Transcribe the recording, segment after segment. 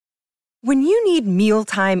When you need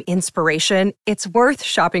mealtime inspiration, it's worth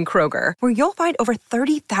shopping Kroger, where you'll find over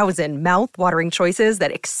 30,000 mouth-watering choices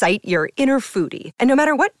that excite your inner foodie. And no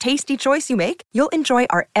matter what tasty choice you make, you'll enjoy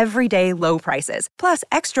our everyday low prices, plus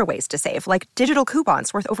extra ways to save, like digital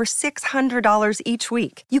coupons worth over $600 each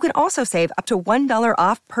week. You can also save up to $1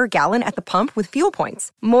 off per gallon at the pump with fuel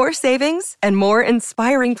points. More savings and more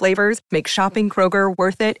inspiring flavors make shopping Kroger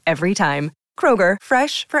worth it every time. Kroger,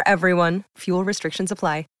 fresh for everyone. Fuel restrictions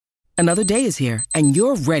apply. Another day is here, and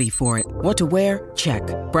you're ready for it. What to wear? Check.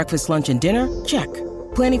 Breakfast, lunch, and dinner? Check.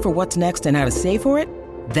 Planning for what's next and how to save for it?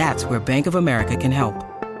 That's where Bank of America can help.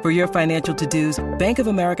 For your financial to-dos, Bank of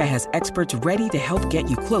America has experts ready to help get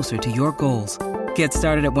you closer to your goals. Get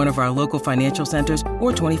started at one of our local financial centers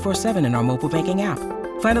or 24/7 in our mobile banking app.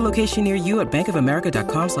 Find a location near you at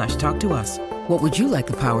bankofamerica.com/talktous. What would you like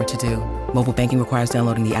the power to do? Mobile banking requires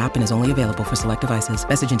downloading the app and is only available for select devices.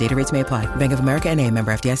 Message and data rates may apply. Bank of America N.A.,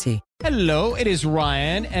 member FDIC. Hello, it is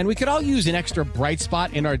Ryan, and we could all use an extra bright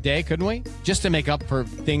spot in our day, couldn't we? Just to make up for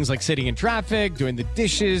things like sitting in traffic, doing the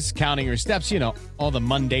dishes, counting your steps, all the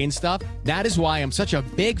mundane stuff. That is why I'm such a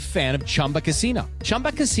big fan of Chumba Casino.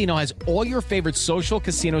 Chumba Casino has all your favorite social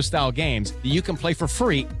casino-style games that you can play for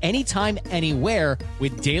free anytime, anywhere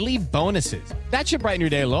with daily bonuses. That should brighten your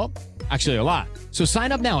day a little. Actually, a lot. So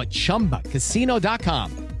sign up now at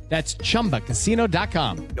ChumbaCasino.com. That's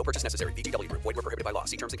ChumbaCasino.com. No purchase necessary. VGW Group. Void where prohibited by law.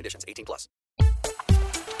 See terms and conditions. 18+.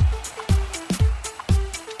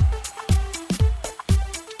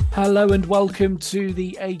 Hello and welcome to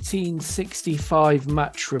the 1865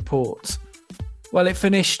 match report. Well, it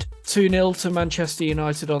finished 2-0 to Manchester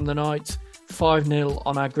United on the night, 5-0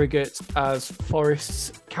 on aggregate as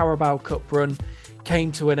Forest's Carabao Cup run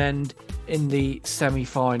came to an end in the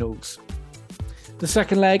semi-finals. The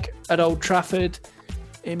second leg at Old Trafford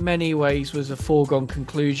in many ways was a foregone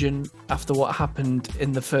conclusion after what happened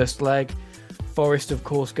in the first leg. Forest, of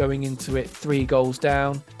course, going into it 3 goals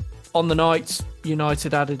down. On the night,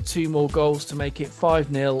 United added 2 more goals to make it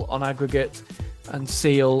 5-0 on aggregate and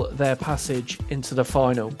seal their passage into the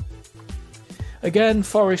final. Again,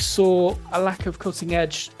 Forest saw a lack of cutting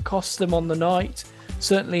edge cost them on the night,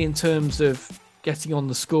 certainly in terms of getting on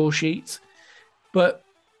the score sheet. But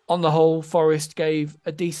on the whole, Forest gave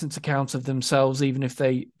a decent account of themselves, even if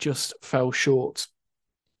they just fell short.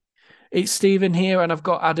 It's Stephen here, and I've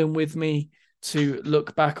got Adam with me to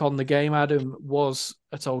look back on the game. Adam was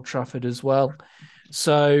at Old Trafford as well.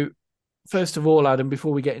 So, first of all, Adam,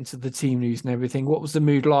 before we get into the team news and everything, what was the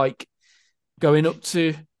mood like going up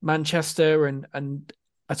to Manchester and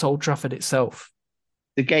at Old Trafford itself?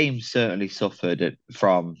 The game certainly suffered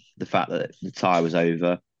from the fact that the tie was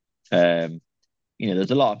over.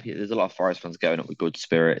 There's a lot of Forest fans going up with good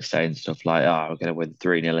spirit, saying stuff like, we're going to win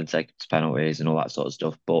 3-0 and take it to penalties and all that sort of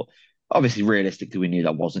stuff. But obviously, realistically, we knew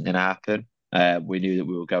that wasn't going to happen. We knew that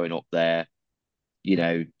we were going up there,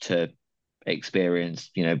 to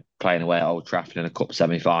experience, playing away at Old Trafford in a cup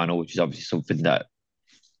semi-final, which is obviously something that,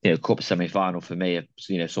 cup semi-final for me,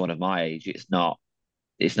 someone of my age, it's not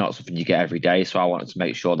something you get every day. So I wanted to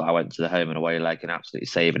make sure that I went to the home and away leg and absolutely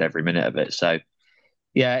saving every minute of it. So,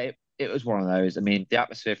 yeah, it was one of those. I mean, the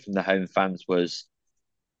atmosphere from the home fans was,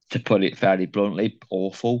 to put it fairly bluntly,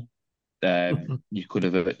 awful. You could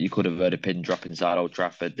have heard a pin drop inside Old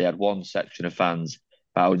Trafford. They had one section of fans,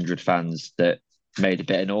 about 100 fans, that made a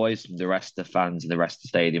bit of noise. The rest of the fans and the rest of the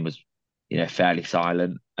stadium was, fairly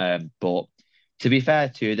silent. But to be fair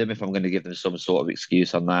to them, if I'm going to give them some sort of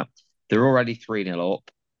excuse on that, they're already 3-0 up.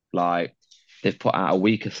 Like, they've put out a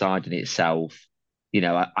weaker side in itself.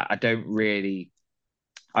 I don't really.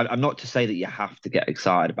 I'm not to say that you have to get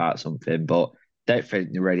excited about something, but don't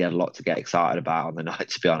think they really had a lot to get excited about on the night,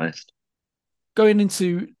 to be honest. Going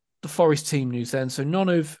into the Forest team news then, so none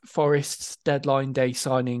of Forest's deadline day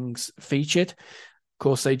signings featured. Of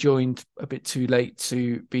course, they joined a bit too late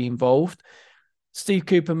to be involved. Steve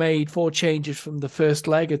Cooper made 4 changes from the first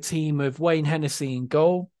leg, a team of Wayne Hennessy in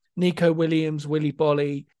goal, Nico Williams, Willy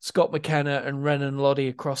Boly, Scott McKenna and Renan Lodi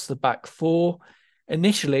across the back 4.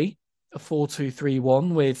 Initially, a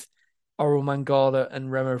 4-2-3-1 with Oral Mangala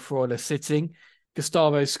and Remo Freuler sitting,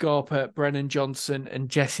 Gustavo Scarpa, Brennan Johnson and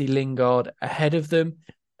Jesse Lingard ahead of them,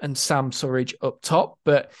 and Sam Surridge up top.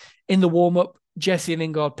 But in the warm-up, Jesse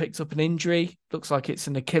Lingard picked up an injury. Looks like it's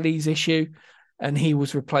an Achilles issue, and he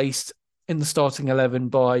was replaced in the starting 11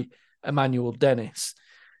 by Emmanuel Dennis.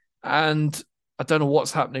 And I don't know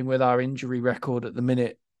what's happening with our injury record at the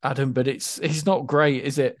minute, Adam, but it's not great,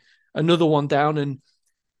 is it? Another one down, and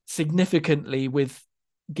significantly with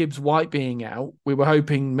Gibbs White being out, we were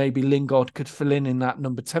hoping maybe Lingard could fill in that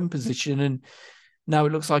number 10 position, and now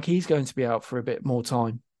it looks like he's going to be out for a bit more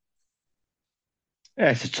time. Yeah,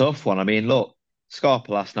 it's a tough one. I mean, look,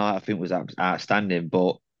 Scarpa last night I think was outstanding,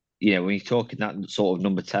 but when you're talking that sort of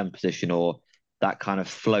number 10 position or that kind of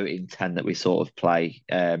floating 10 that we sort of play,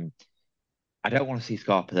 I don't want to see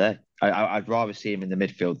Scarpa there. I'd rather see him in the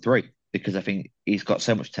midfield three because I think he's got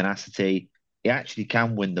so much tenacity. He actually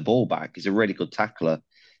can win the ball back. He's a really good tackler.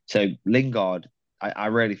 So Lingard, I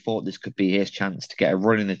really thought this could be his chance to get a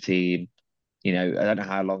run in the team. I don't know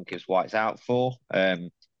how long Gibbs White's out for.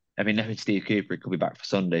 I mean, knowing Steve Cooper, he could be back for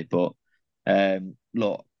Sunday. But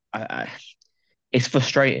look, it's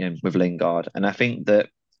frustrating with Lingard, and I think that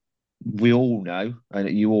we all know, and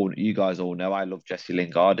you guys all know, I love Jesse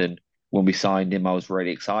Lingard, and when we signed him, I was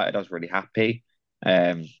really excited. I was really happy.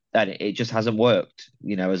 And it just hasn't worked.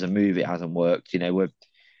 As a move, it hasn't worked.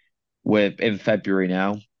 We're in February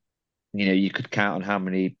now. You could count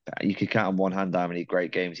on one hand how many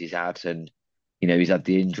great games he's had, and he's had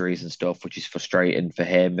the injuries and stuff, which is frustrating for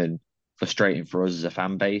him and frustrating for us as a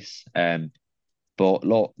fan base. But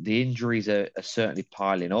look, the injuries are certainly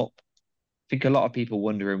piling up. I think a lot of people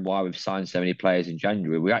wondering why we've signed so many players in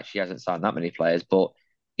January. We actually hasn't signed that many players, but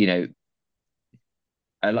you know,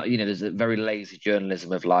 there's a very lazy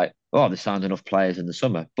journalism of like, oh, they signed enough players in the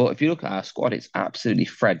summer. But if you look at our squad, it's absolutely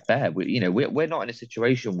threadbare. We're not in a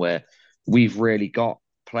situation where we've really got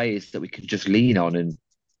players that we can just lean on and,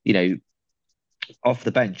 you know, off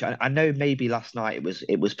the bench. I know maybe last night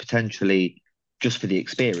it was potentially just for the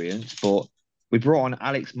experience, but we brought on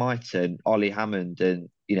Alex Mighton, Ollie Hammond, and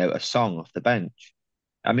a Song off the bench.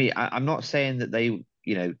 I mean, I'm not saying that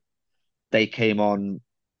they came on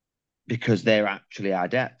because they're actually our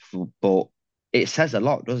depth, but it says a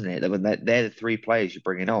lot, doesn't it? That when they're the three players you're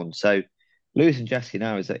bringing on. So losing Jesse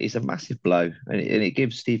now is a massive blow, and it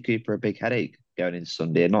gives Steve Cooper a big headache going into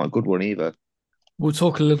Sunday, and not a good one either. We'll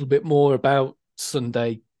talk a little bit more about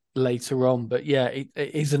Sunday later on, but yeah, it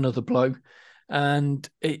is another blow, and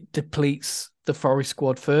it depletes the Forest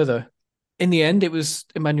squad further. In the end, it was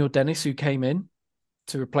Emmanuel Dennis who came in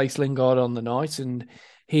to replace Lingard on the night, and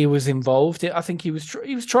he was involved. I think he was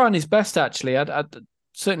trying his best, actually. I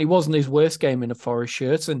certainly wasn't his worst game in a Forest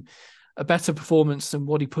shirt, and a better performance than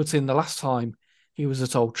what he put in the last time he was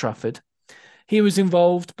at Old Trafford. He was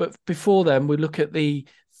involved, but before then, we look at the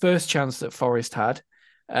first chance that Forest had,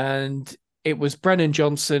 and it was Brennan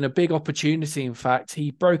Johnson, a big opportunity, in fact. He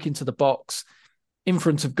broke into the box in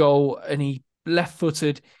front of goal, and he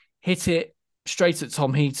left-footed, hit it straight at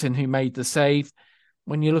Tom Heaton, who made the save.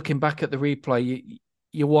 When you're looking back at the replay,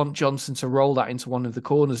 you want Johnson to roll that into one of the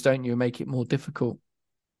corners, don't you, and make it more difficult?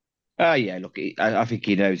 Yeah, look, I think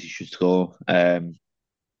he knows he should score.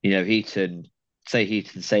 Heaton, say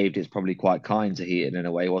Heaton saved it's probably quite kind to Heaton in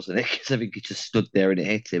a way, wasn't it? Because I think he just stood there and it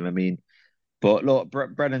hit him. I mean, but look,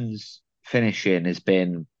 Brennan's finishing has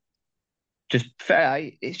been just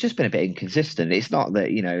fair. It's just been a bit inconsistent. It's not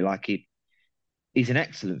that, like he's an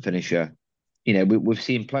excellent finisher. We've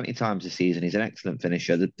seen plenty of times this season. He's an excellent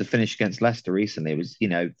finisher. The finish against Leicester recently was,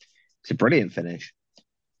 it's a brilliant finish.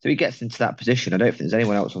 So he gets into that position. I don't think there's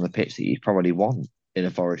anyone else on the pitch that you probably want in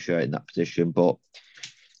a Forest shirt in that position. But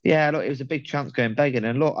yeah, look, it was a big chance going begging.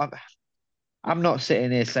 And look, I'm not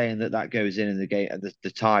sitting here saying that goes in and the game,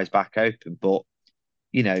 the tie's back open. But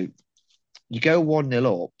you go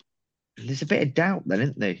 1-0 up. There's a bit of doubt then,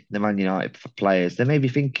 isn't there? The Man United players, they may be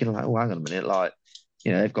thinking like, oh, hang on a minute, like.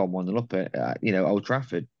 They've gone 1-0 up at Old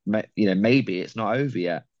Trafford. Maybe it's not over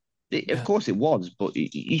yet. Of course it was, but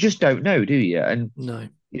you just don't know, do you? And No.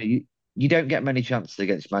 You don't get many chances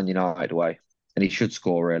against Man United away, and he should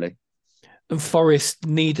score really. And Forest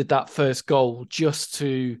needed that first goal just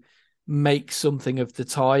to make something of the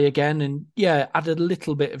tie again, and yeah, added a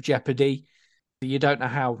little bit of jeopardy. You don't know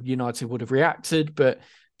how United would have reacted, but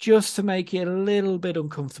just to make it a little bit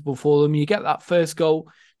uncomfortable for them, you get that first goal.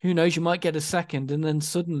 Who knows, you might get a second, and then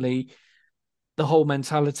suddenly the whole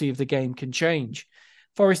mentality of the game can change.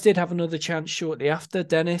 Forest did have another chance shortly after.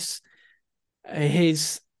 Dennis,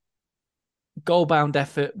 his goal-bound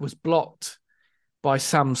effort was blocked by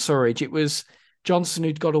Sam Surridge. It was Johnson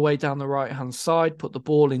who'd got away down the right-hand side, put the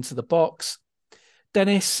ball into the box.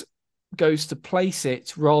 Dennis goes to place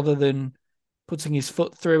it rather than putting his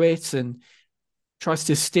foot through it and tries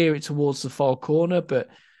to steer it towards the far corner, but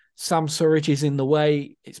Sam Surridge is in the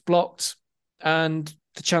way, it's blocked, and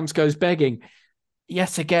the chance goes begging.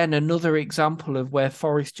 Yet again, another example of where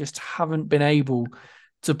Forest just haven't been able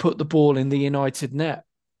to put the ball in the United net.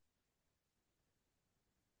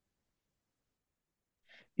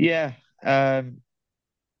 Yeah,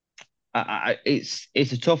 it's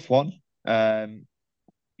a tough one. I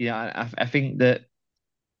think that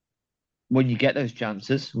when you get those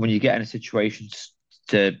chances, when you get in a situation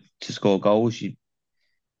to score goals,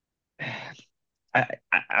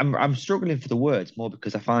 I'm struggling for the words more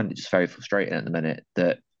because I find it just very frustrating at the minute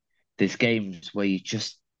that there's games where you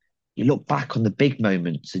look back on the big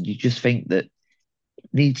moments and you just think that it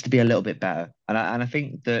needs to be a little bit better. And I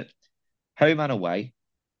think that home and away,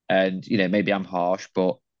 and maybe I'm harsh,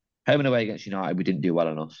 but home and away against United we didn't do well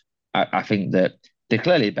enough. I think that they're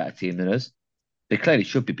clearly a better team than us. They clearly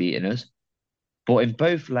should be beating us. But in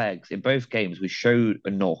both legs, in both games, we showed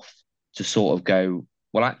enough to sort of go,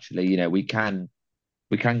 well, actually, we can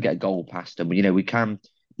get a goal past them. We can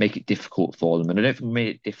make it difficult for them. And I don't think we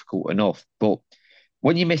made it difficult enough. But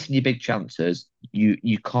when you're missing your big chances,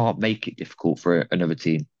 you can't make it difficult for another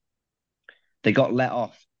team. They got let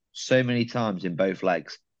off so many times in both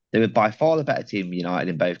legs. They were by far the better team, United,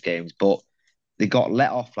 in both games, but they got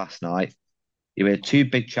let off last night. We had two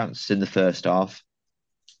big chances in the first half.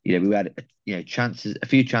 We had chances, a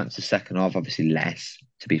few chances second half, obviously less,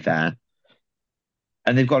 to be fair.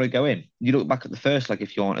 And they've got to go in. You look back at the first leg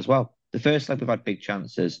if you want as well. The first leg we've had big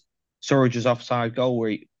chances. Surridge's offside goal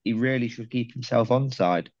where he really should keep himself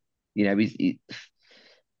onside. We've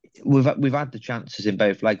had the chances in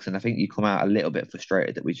both legs, and I think you come out a little bit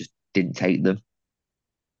frustrated that we just didn't take them.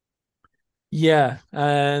 Yeah,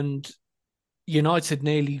 and United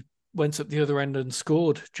nearly went up the other end and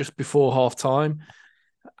scored just before half time.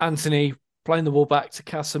 Anthony playing the ball back to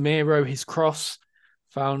Casemiro, his cross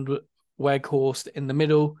found Weghorst in the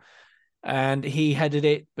middle, and he headed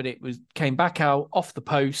it, but came back out off the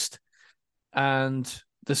post, and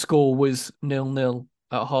the score was 0-0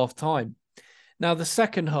 at half time. Now, the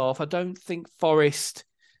second half, I don't think Forest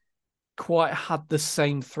quite had the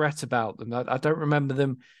same threat about them. I don't remember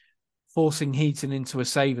them forcing Heaton into a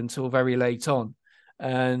save until very late on.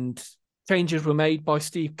 And changes were made by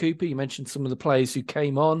Steve Cooper. You mentioned some of the players who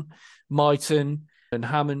came on, Mighten and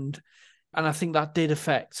Hammond. And I think that did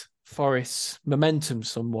affect Forest's momentum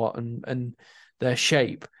somewhat and their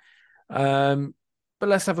shape. But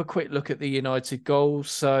let's have a quick look at the United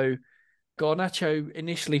goals. So Garnacho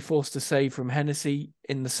initially forced a save from Hennessy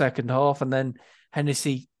in the second half, and then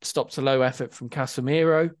Hennessy stopped a low effort from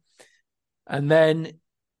Casemiro. And then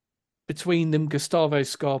between them, Gustavo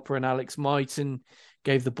Scarpa and Alex Mighten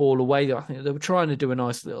gave the ball away. I think they were trying to do a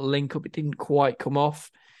nice little link up. It didn't quite come off.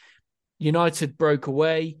 United broke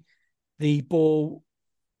away. The ball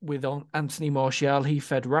with Anthony Martial, he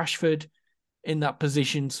fed Rashford in that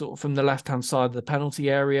position, sort of from the left-hand side of the penalty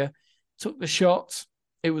area. Took the shot.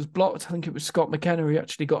 It was blocked. I think it was Scott McKenna who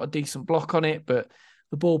actually got a decent block on it, but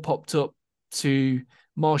the ball popped up to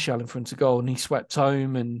Martial in front of goal and he swept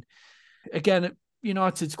home. And again, at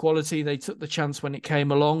United's quality, they took the chance when it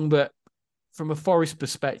came along, but from a Forest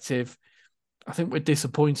perspective, I think we're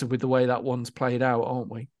disappointed with the way that one's played out,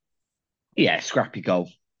 aren't we? Yeah, scrappy goal.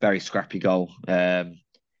 Very scrappy goal. I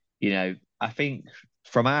think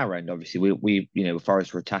from our end, obviously, we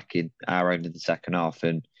Forest were attacking our end in the second half,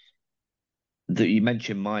 and that you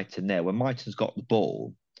mentioned Mighten there. When Mighten's got the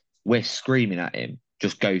ball, we're screaming at him,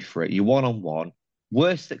 just go for it. You're one-on-one.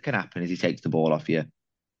 Worst that can happen is he takes the ball off you.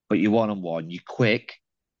 But you're one-on-one, you're quick.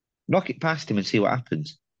 Knock it past him and see what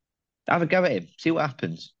happens. Have a go at him, see what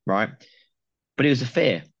happens, right? But it was a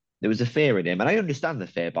fear. There was a fear in him. And I understand the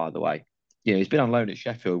fear, by the way. He's been on loan at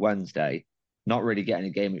Sheffield Wednesday, not really getting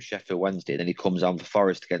a game at Sheffield Wednesday. Then he comes on for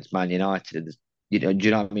Forest against Man United. And do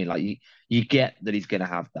you know what I mean? Like you get that he's going to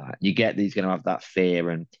have that. You get that he's going to have that fear,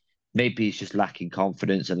 and maybe he's just lacking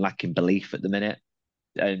confidence and lacking belief at the minute.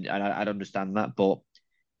 And I'd understand that, but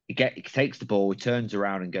he takes the ball, he turns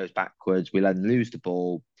around and goes backwards. We then lose the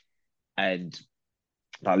ball, and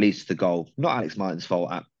that leads to the goal. Not Alex Martin's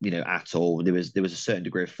fault, at all. There was a certain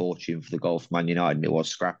degree of fortune for the goal for Man United, and it was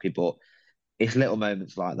scrappy, but it's little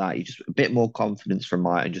moments like that. You just a bit more confidence from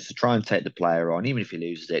Martin just to try and take the player on, even if he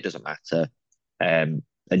loses it, it doesn't matter. And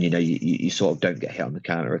you sort of don't get hit on the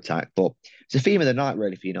counter attack. But it's a theme of the night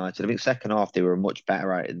really for United. I think second half they were much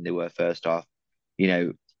better at it than they were first half.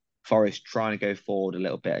 Forest trying to go forward a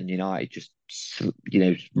little bit, and United just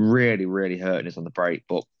really, really hurting us on the break.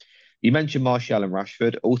 But you mentioned Martial and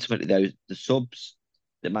Rashford. Ultimately, the subs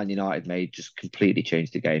that Man United made just completely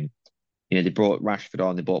changed the game. They brought Rashford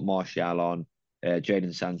on, they brought Martial on,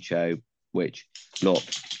 Jadon Sancho. Which, look,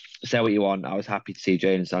 say what you want, I was happy to see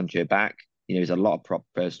Jadon Sancho back. He's had a lot of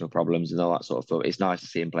personal problems and all that sort of stuff. It's nice to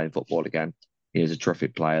see him playing football again. He's a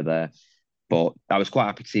terrific player there. But I was quite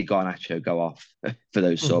happy to see Garnacho go off for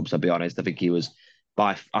those subs, I'll be honest. I think he's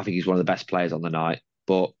one of the best players on the night.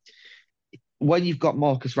 But when you've got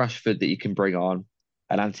Marcus Rashford that you can bring on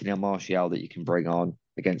and Anthony Martial that you can bring on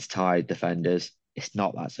against tired defenders, it's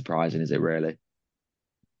not that surprising, is it really?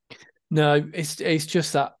 No, it's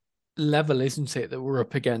just that level, isn't it, that we're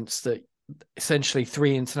up against, that essentially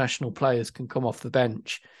 3 international players can come off the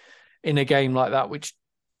bench in a game like that, which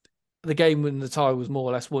the game when the tie was more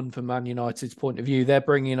or less won from Man United's point of view. They're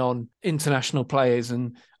bringing on international players,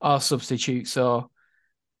 and our substitutes are,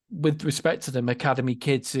 with respect to them, academy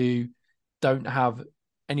kids who don't have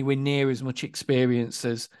anywhere near as much experience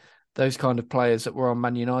as those kind of players that were on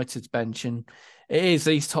Man United's bench. And it is,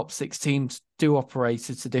 these top 6 teams do operate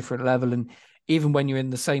at a different level. And even when you're in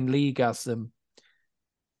the same league as them,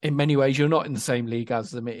 in many ways, you're not in the same league as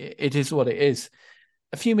them. It is what it is.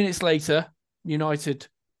 A few minutes later, United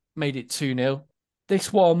made it 2-0.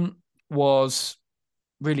 This one was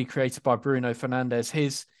really created by Bruno Fernandes.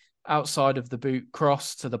 His outside of the boot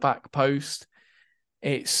cross to the back post.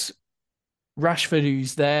 It's Rashford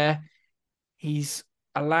who's there. He's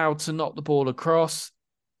allowed to knock the ball across.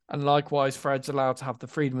 And likewise, Fred's allowed to have the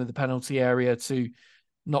freedom of the penalty area to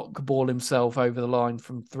knock the ball himself over the line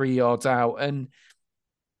from 3 yards out. And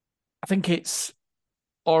I think it's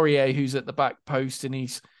Aurier who's at the back post, and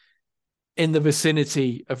he's in the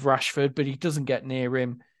vicinity of Rashford, but he doesn't get near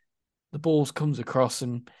him. The ball comes across,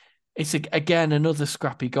 and it's, again, another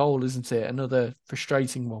scrappy goal, isn't it? Another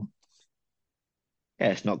frustrating one.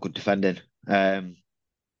 Yeah, it's not good defending. I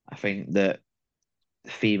think that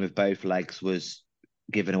the theme of both legs was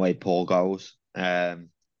giving away poor goals,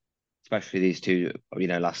 especially these two,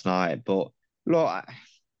 last night. But look,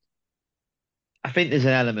 I think there's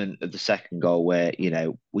an element of the second goal where,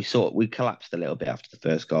 we collapsed a little bit after the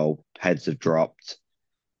first goal. Heads have dropped.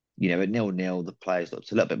 At 0-0, the players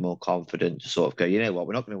looked a little bit more confident to sort of go, you know what,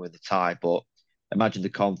 we're not going to win the tie, but imagine the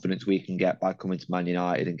confidence we can get by coming to Man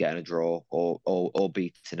United and getting a draw or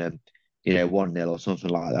beating them, 1-0 or something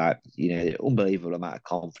like that. Unbelievable amount of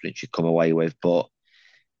confidence you come away with. But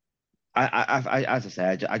I as I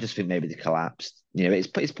say, I just think maybe they collapsed.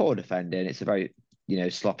 It's poor defending. It's a very,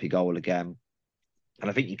 sloppy goal again. And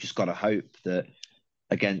I think you've just got to hope that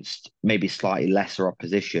against maybe slightly lesser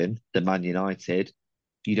opposition than Man United,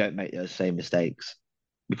 you don't make those same mistakes,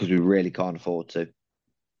 because we really can't afford to.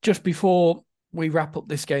 Just before we wrap up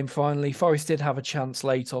this game finally, Forest did have a chance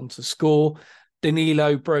late on to score.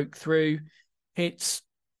 Danilo broke through, hits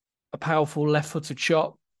a powerful left-footed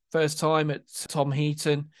shot, first time at Tom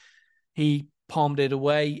Heaton. He palmed it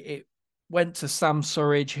away. It went to Sam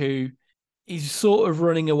Surridge, who he's sort of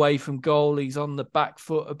running away from goal. He's on the back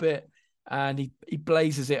foot a bit, and he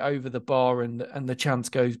blazes it over the bar, and the chance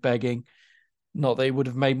goes begging. Not that it would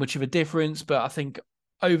have made much of a difference, but I think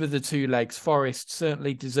over the 2 legs, Forest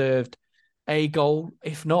certainly deserved a goal,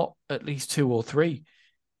 if not at least 2 or 3,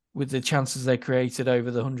 with the chances they created over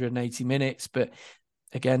the 180 minutes. But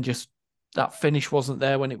again, just that finish wasn't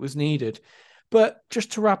there when it was needed. But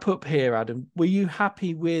just to wrap up here, Adam, were you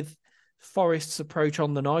happy with Forest's approach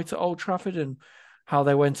on the night at Old Trafford and how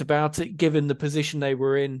they went about it, given the position they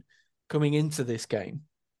were in coming into this game?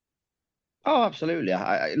 Oh, absolutely.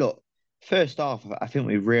 Look, first off, I think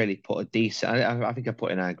we really put a decent. I think I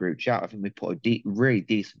put in our group chat. I think we put a really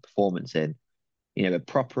decent performance in. A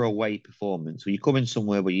proper away performance where you come in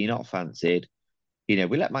somewhere where you're not fancied. We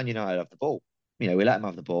let Man United have the ball. We let them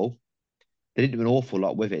have the ball. They didn't do an awful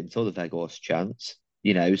lot with it until the Weghorst chance.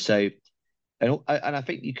 So. And I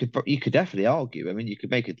think you could definitely argue. I mean, you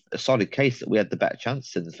could make a solid case that we had the better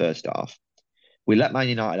chances in the first half. We let Man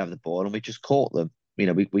United have the ball, and we just caught them.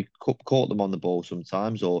 We caught them on the ball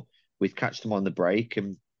sometimes, or we'd catch them on the break,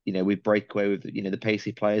 and we'd break away with the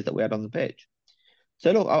pacey players that we had on the pitch.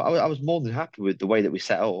 So look, I was more than happy with the way that we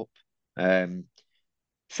set up.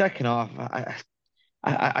 Second half,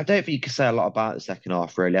 I don't think you can say a lot about the second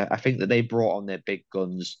half really. I think that they brought on their big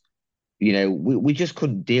guns. We just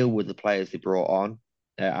couldn't deal with the players they brought on.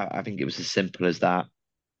 I think it was as simple as that.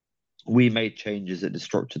 We made changes that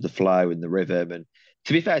disrupted the flow and the rhythm. And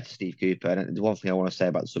to be fair to Steve Cooper, and the one thing I want to say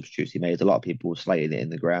about the substitutes he made is a lot of people were slating it in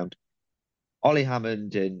the ground. Ollie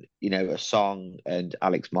Hammond and, a Song and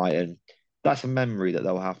Alex Mighten, that's a memory that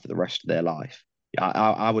they'll have for the rest of their life.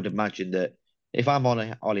 I would imagine that if I'm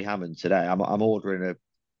on Ollie Hammond today, I'm ordering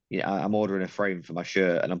a frame for my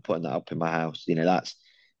shirt and I'm putting that up in my house.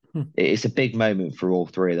 It's a big moment for all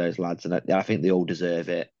 3 of those lads, and I think they all deserve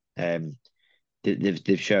it.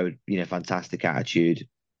 They've showed fantastic attitude,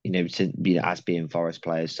 as being Forest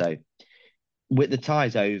players. So with the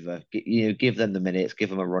ties over, give them the minutes, give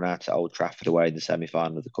them a run out at Old Trafford away in the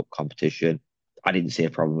semi-final of the cup competition. I didn't see a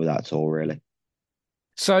problem with that at all, really.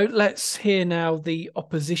 So let's hear now the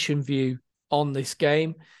opposition view on this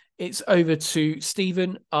game. It's over to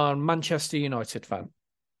Stephen, our Manchester United fan.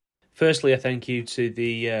 Firstly, a thank you to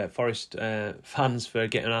the Forest fans for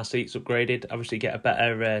getting our seats upgraded. Obviously, get a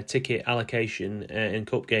better ticket allocation in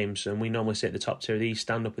cup games, and we normally sit at the top tier of these,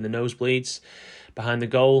 stand up in the nosebleeds behind the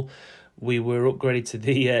goal. we were upgraded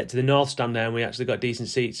to the North Stand there, and we actually got decent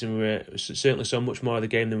seats, and we were certainly so much more of the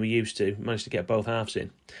game than we used to. Managed to get both halves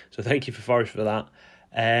in. So thank you for Forest for that.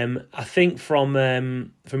 I think from a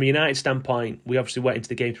United standpoint, we obviously went into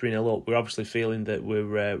the game 3-0 up. We're obviously feeling that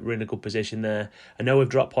we're in a good position there. I know we've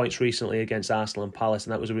dropped points recently against Arsenal and Palace,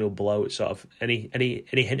 and that was a real blow. It's sort of any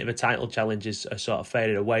hint of a title challenge is sort of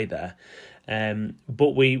faded away there. But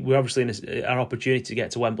we're obviously in our opportunity to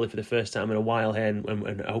get to Wembley for the first time in a while here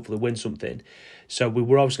and hopefully win something. So we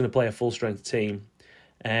were obviously going to play a full strength team.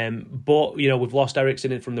 But we've lost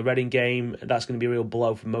Eriksen from the Reading game. That's going to be a real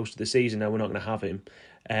blow for most of the season. Now we're not going to have him.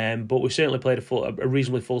 But we certainly played a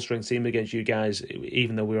reasonably full strength team against you guys,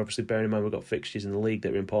 even though we're obviously bearing in mind we've got fixtures in the league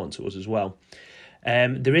that are important to us as well.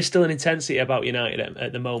 There is still an intensity about United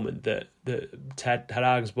at the moment that Ten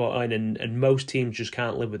Hag's brought in, and most teams just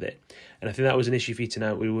can't live with it. And I think that was an issue for you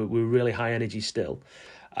tonight. We were really high energy still.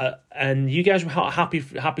 And you guys were happy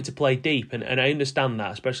to play deep, and I understand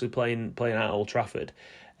that, especially playing at Old Trafford.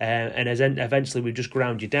 And as eventually we just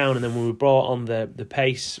ground you down, and then when we brought on the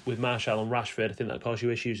pace with Martial and Rashford, I think that caused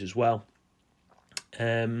you issues as well.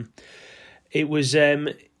 It was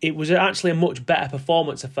actually a much better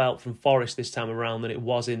performance I felt from Forest this time around than it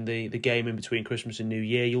was in the game in between Christmas and New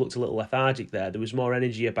Year. You looked a little lethargic there. There was more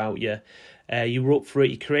energy about you. You were up for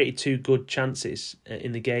it. You created 2 good chances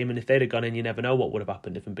in the game, and if they'd have gone in, you never know what would have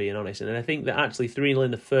happened, if I'm being honest. And I think that actually 3-0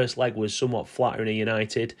 in the first leg was somewhat flattering at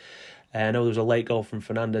United. I know there was a late goal from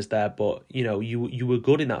Fernandes there, but you were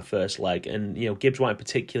good in that first leg, and Gibbs White in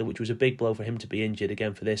particular, which was a big blow for him to be injured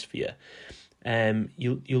again for this for you.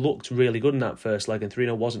 You looked really good in that first leg, and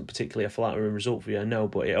 3-0 wasn't particularly a flattering result for you, I know,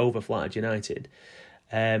 but it over-flattered United.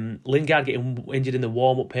 Lingard getting injured in the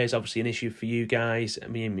warm-up here is obviously an issue for you guys. I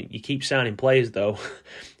mean, you keep signing players, though.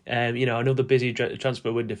 Another busy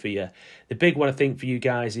transfer window for you. The big one, I think, for you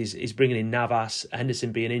guys is bringing in Navas,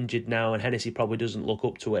 Henderson being injured now, and Hennessy probably doesn't look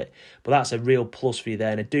up to it. But that's a real plus for you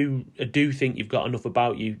there, and I do think you've got enough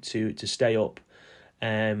about you to stay up.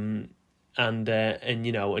 And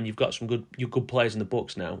you've got some good players in the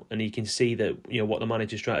books now, and you can see that what the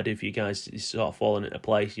manager's trying to do for you guys is sort of falling into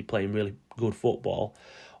place. You're playing really good football,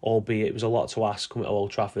 albeit it was a lot to ask coming to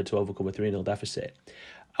Old Trafford to overcome a 3-0 deficit.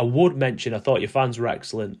 I would mention I thought your fans were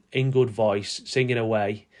excellent, in good voice, singing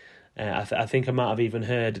away. I think I might have even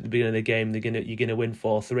heard at the beginning of the game you're going to win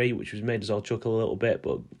 4-3, which was made us all chuckle a little bit,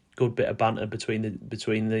 but good bit of banter between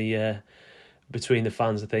the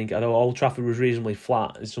fans, I think. Although Old Trafford was reasonably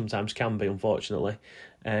flat, it sometimes can be, unfortunately.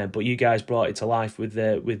 But you guys brought it to life with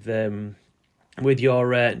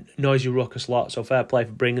your noisy ruckus lot. So fair play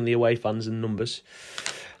for bringing the away fans in numbers.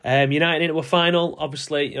 United into a final.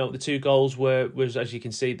 Obviously, the 2 goals was as you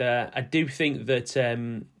can see there. I do think that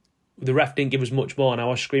the ref didn't give us much more, and I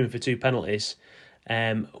was screaming for 2 penalties.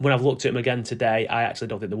 When I've looked at them again today, I actually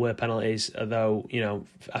don't think there were penalties, although,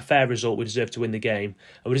 a fair result. We deserve to win the game,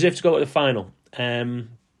 and we deserve to go to the final.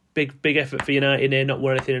 Big effort for United here, not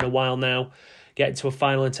won anything in a while now. Getting to a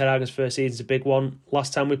final in Ten Hag's first season is a big one.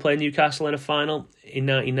 Last time we played Newcastle in a final in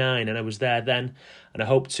 '99, and I was there then, and I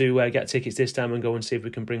hope to get tickets this time and go and see if we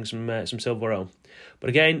can bring some silver home. But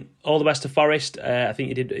again, all the best to Forest. I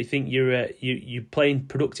think you're playing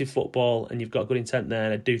productive football, and you've got good intent there,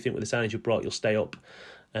 and I do think with the signings you've brought, you'll stay up.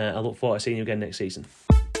 I look forward to seeing you again next season.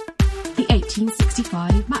 The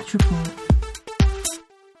 1865 Match Report.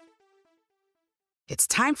 It's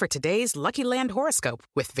time for today's Lucky Land horoscope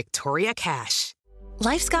with Victoria Cash.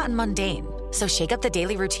 Life's gotten mundane, so shake up the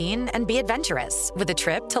daily routine and be adventurous with a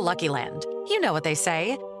trip to Lucky Land. You know what they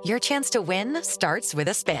say, your chance to win starts with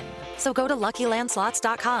a spin. So go to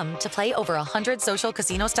LuckyLandSlots.com to play over 100 social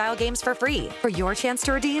casino-style games for free for your chance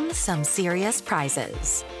to redeem some serious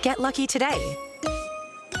prizes. Get lucky today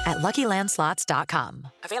at LuckyLandSlots.com.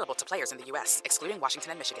 Available to players in the U.S., excluding Washington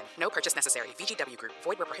and Michigan. No purchase necessary. VGW Group.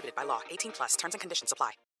 Void where prohibited by law. 18+. Terms and conditions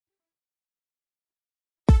apply.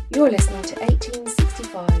 You're listening to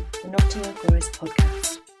 1865, the Nottingham Forest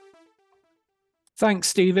podcast. Thanks,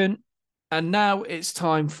 Stephen. And now it's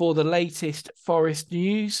time for the latest Forest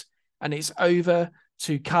news, and it's over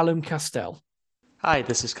to Callum Castell. Hi,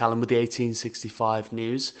 this is Callum with the 1865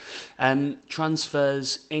 news.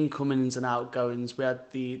 Transfers, incomings and outgoings. We had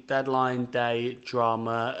the deadline day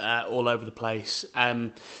drama all over the place.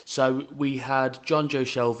 So we had John Joe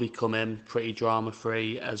Shelby come in, pretty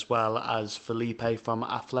drama-free, as well as Felipe from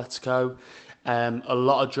Atletico. A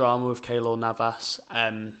lot of drama with Keylor Navas.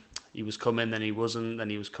 He was coming, then he wasn't,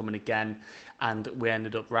 then he was coming again, and we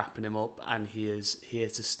ended up wrapping him up, and he is here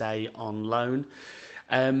to stay on loan.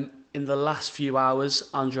 In the last few hours,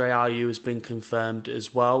 Andre Ayew has been confirmed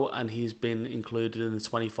as well, and he's been included in the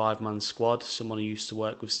 25-man squad, someone who used to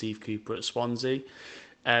work with Steve Cooper at Swansea.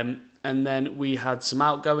 And then we had some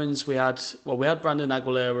outgoings. We had Brandon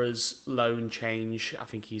Aguilera's loan change. I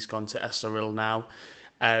think he's gone to Estoril now.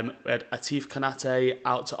 We had Atif Konate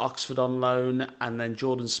out to Oxford on loan, and then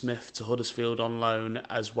Jordan Smith to Huddersfield on loan,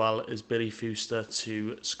 as well as Billy Fuster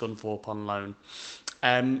to Scunthorpe on loan.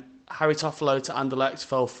 Harry Toffolo to Anderlecht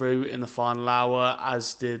fell through in the final hour,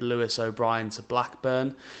 as did Lewis O'Brien to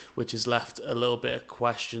Blackburn, which has left a little bit of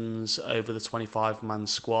questions over the 25-man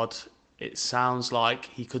squad. It sounds like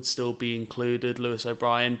he could still be included, Lewis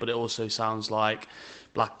O'Brien, but it also sounds like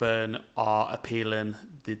Blackburn are appealing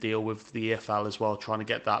the deal with the EFL as well, trying to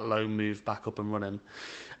get that loan move back up and running.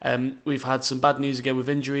 We've had some bad news again with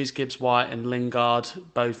injuries. Gibbs White and Lingard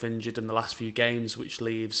both injured in the last few games, which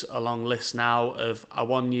leaves a long list now of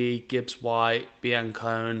Awoniyi, Gibbs White,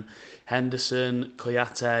 Biancone, Henderson,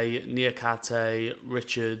 Koyate, Niakate,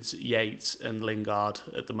 Richards, Yates and Lingard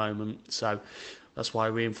at the moment. So that's why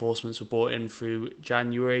reinforcements were brought in through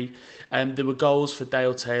January. There were goals for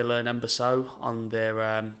Dale Taylor and Embasseau on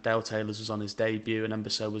their... Dale Taylor's was on his debut and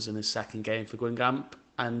Embasseau was in his second game for Guingamp.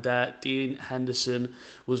 And Dean Henderson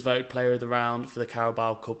was voted player of the round for the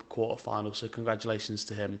Carabao Cup quarter-final. So congratulations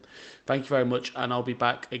to him. Thank you very much. And I'll be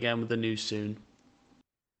back again with the news soon.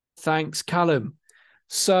 Thanks, Callum.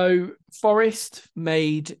 So Forest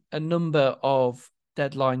made a number of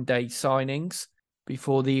deadline day signings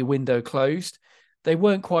before the window closed. They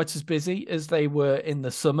weren't quite as busy as they were in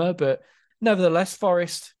the summer, but nevertheless,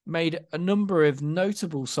 Forest made a number of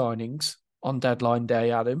notable signings on deadline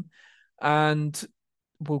day, Adam. And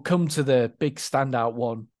we'll come to the big standout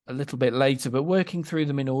one a little bit later, but working through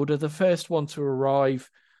them in order, the first one to arrive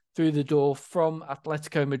through the door from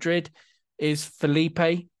Atletico Madrid is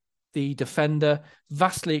Felipe, the defender,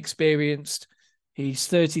 vastly experienced. He's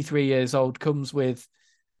 33 years old, comes with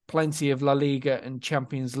plenty of La Liga and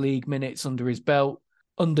Champions League minutes under his belt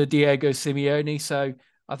under Diego Simeone. So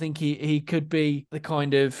I think he could be the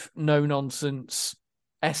kind of no-nonsense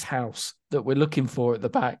S-house that we're looking for at the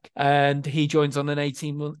back. And he joins on an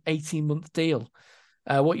 18-month deal.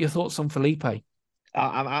 What are your thoughts on Felipe?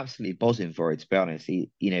 I'm absolutely buzzing for it, to be honest.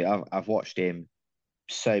 I've watched him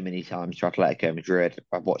so many times for Atletico Madrid.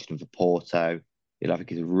 I've watched him for Porto. I think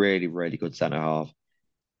he's a really, really good centre-half.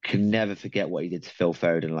 Can never forget what he did to Phil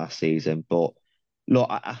Foden last season. But look,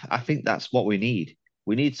 I think that's what we need.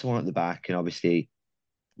 We need someone at the back, and obviously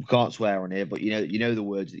we can't swear on here, but you know the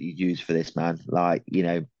words that you use for this man. Like,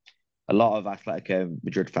 a lot of Atletico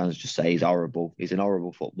Madrid fans just say he's horrible. He's an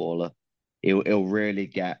horrible footballer. He'll really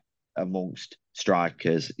get amongst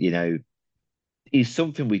strikers. He's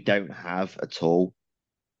something we don't have at all.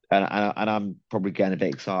 And I'm probably getting a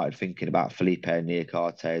bit excited thinking about Felipe and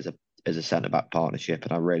Niakate as a centre-back partnership,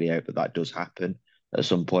 and I really hope that does happen at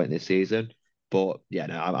some point this season. But yeah,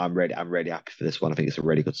 no, I'm really happy for this one. I think it's a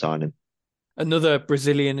really good signing. Another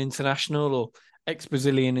Brazilian international or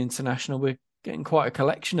ex-Brazilian international. We're getting quite a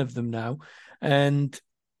collection of them now, and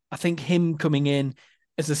I think him coming in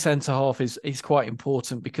as a centre-half is quite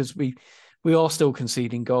important because we are still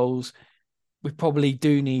conceding goals. We probably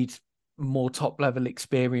do need more top-level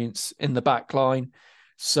experience in the back line.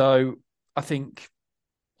 So I think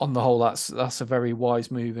on the whole, that's a very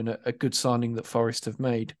wise move and a good signing that Forest have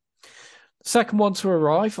made. Second one to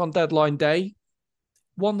arrive on deadline day,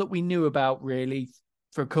 one that we knew about really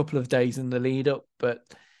for a couple of days in the lead up, but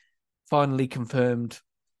finally confirmed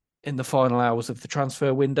in the final hours of the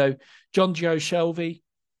transfer window. Jonjo Shelvey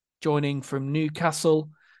joining from Newcastle,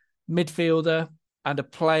 midfielder and a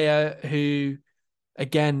player who,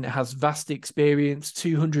 again, has vast experience,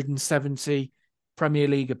 270 Premier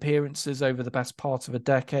League appearances over the best part of a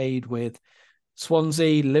decade with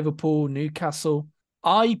Swansea, Liverpool, Newcastle.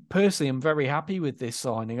 I personally am very happy with this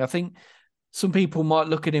signing. I think some people might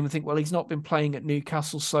look at him and think, well, he's not been playing at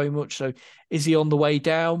Newcastle so much, so is he on the way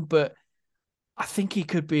down? But I think he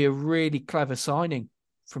could be a really clever signing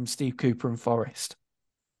from Steve Cooper and Forest.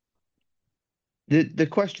 The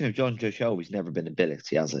question of Jonjo Shelvey's never been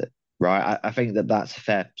ability, has it? Right? I think that's a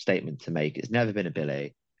fair statement to make. It's never been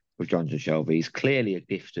ability with Jonjo Shelvey. He's clearly a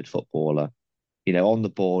gifted footballer. On the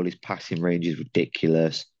ball, his passing range is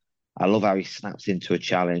ridiculous. I love how he snaps into a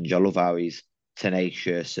challenge. I love how he's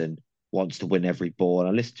tenacious and wants to win every ball. And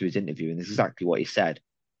I listened to his interview, and this is exactly what he said.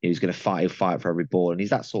 He was going to fight for every ball, and he's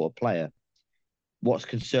that sort of player. What's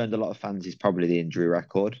concerned a lot of fans is probably the injury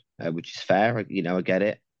record, which is fair. I get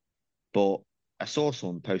it. But I saw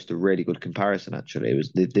someone post a really good comparison, actually. It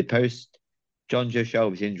was they post Jonjo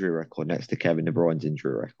Shelvey's injury record next to Kevin De Bruyne's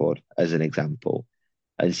injury record as an example,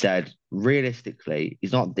 and said, realistically,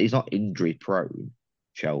 he's not injury prone,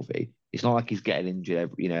 Shelvey. It's not like he's getting injured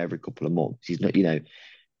every couple of months.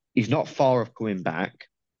 He's not far off coming back.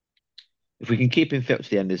 If we can keep him fit up to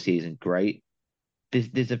the end of the season, great.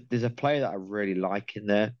 There's a player that I really like in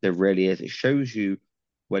there. There really is. It shows you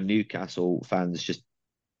when Newcastle fans just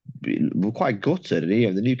were quite gutted.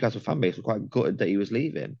 And, the Newcastle fan base were quite gutted that he was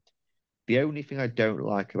leaving. The only thing I don't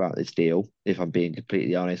like about this deal, if I'm being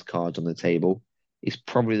completely honest, cards on the table, is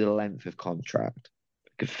probably the length of contract.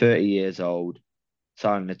 Like 30 years old,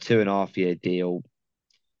 signing a 2.5 year deal.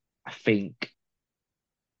 I think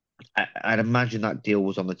I'd imagine that deal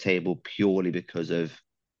was on the table purely because of,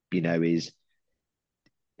 his.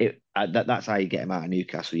 That's how you get him out of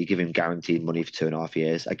Newcastle. You give him guaranteed money for 2.5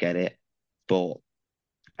 years. I get it, but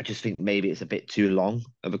I just think maybe it's a bit too long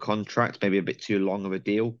of a contract, maybe a bit too long of a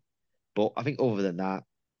deal. But I think other than that,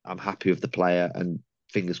 I'm happy with the player, and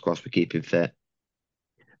fingers crossed we keep him fit.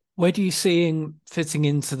 Where do you see him fitting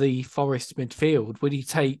into the Forest midfield? Would he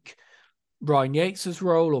take Ryan Yates'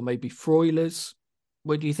 role or maybe Freuler's?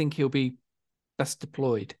 Where do you think he'll be best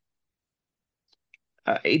deployed?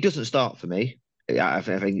 He doesn't start for me. I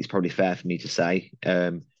think it's probably fair for me to say.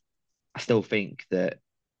 I still think that,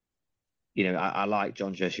 I like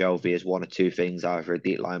Jonjo Shelvey as one or two things, either a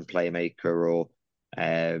deep line playmaker or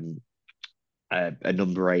a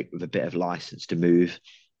number 8 with a bit of license to move.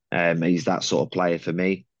 He's that sort of player for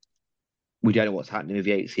me. We don't know what's happening with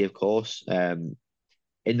Yatesy, of course. In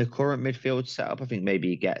the current midfield setup, I think maybe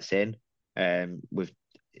he gets in. With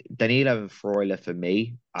Danilo and Freuler, for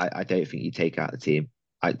me, I don't think you take out the team.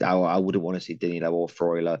 I wouldn't want to see Danilo or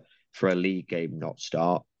Freuler for a league game not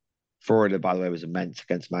start. Freuler, by the way, was immense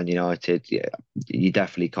against Man United. Yeah, you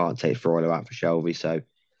definitely can't take Freuler out for Shelvey. So,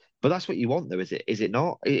 but that's what you want, though, is it? Is it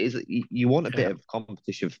not? You want a bit of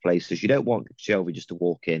competition for places. You don't want Shelvey just to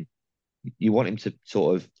walk in. You want him to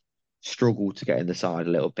sort of struggle to get in the side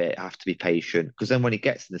a little bit, have to be patient, because then when he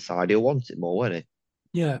gets in the side, he'll want it more, won't he?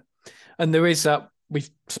 Yeah. And there is that, we've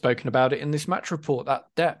spoken about it in this match report, that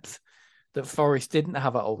depth that Forest didn't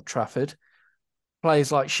have at Old Trafford.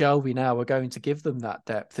 Players like Shelvey now are going to give them that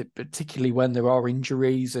depth, particularly when there are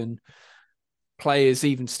injuries and players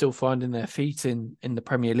even still finding their feet in the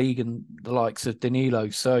Premier League, and the likes of Danilo.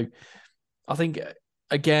 So I think,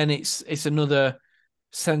 again, it's another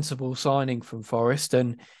sensible signing from Forest,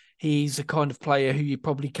 and he's a kind of player who you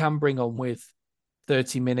probably can bring on with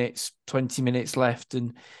 30 minutes, 20 minutes left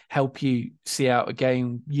and help you see out a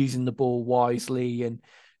game using the ball wisely and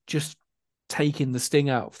just taking the sting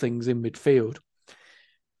out of things in midfield.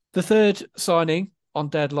 The third signing on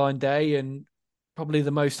deadline day, and probably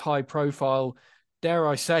the most high profile, dare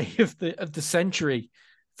I say, of the century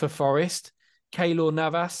for Forest, Keylor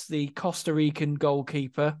Navas, the Costa Rican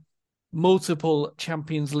goalkeeper, multiple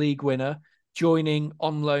Champions League winner, joining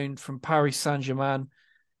on loan from Paris Saint-Germain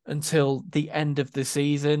until the end of the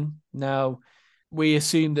season. Now, we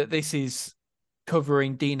assume that this is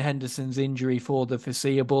covering Dean Henderson's injury for the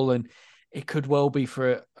foreseeable, and it could well be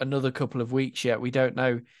for another couple of weeks yet. We don't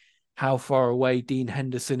know how far away Dean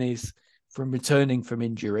Henderson is from returning from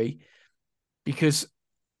injury, because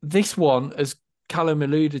this one, as Callum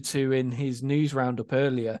alluded to in his news roundup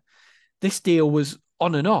earlier, this deal was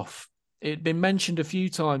on and off. It'd been mentioned a few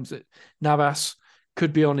times that Navas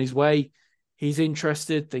could be on his way. He's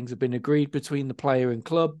interested. Things have been agreed between the player and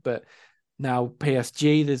club, but now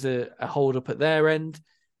PSG, there's a hold up at their end.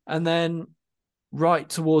 And then right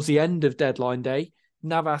towards the end of deadline day,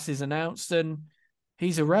 Navas is announced and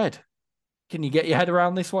he's a red. Can you get your head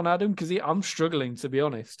around this one, Adam? Because I'm struggling, to be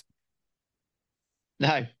honest.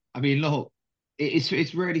 No, I mean, look,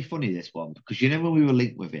 it's really funny, this one, because when we were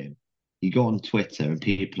linked with him, you go on Twitter and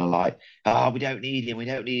people are like, oh, we don't need him, we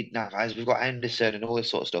don't need Navas, we've got Henderson and all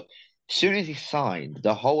this sort of stuff. As soon as he signed,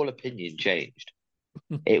 the whole opinion changed.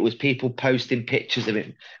 It was people posting pictures of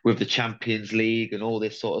him with the Champions League and all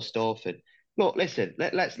this sort of stuff. And look, listen,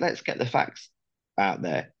 let's get the facts out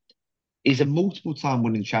there. He's a multiple-time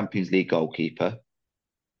winning Champions League goalkeeper.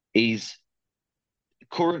 He's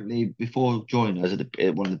currently, before joining us,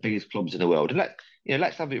 at one of the biggest clubs in the world. And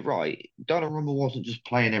let's have it right. Donnarumma wasn't just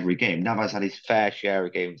playing every game. Navas had his fair share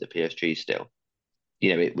of games at PSG still.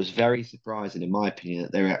 It was very surprising, in my opinion,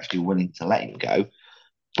 that they were actually willing to let him go.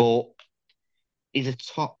 But he's a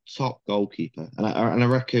top goalkeeper. And I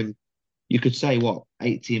reckon you could say,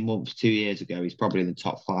 18 months, 2 years ago, he's probably in the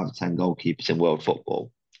top 5 or 10 goalkeepers in world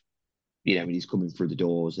football. When he's coming through the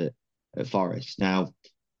doors at Forest. Now,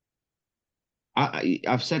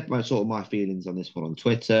 I've said my feelings on this one on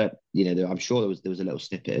Twitter. I'm sure there was a little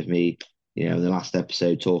snippet of me, in the last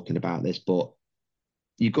episode talking about this, but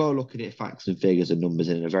you've got to look at it, facts and figures and numbers,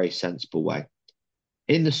 in a very sensible way.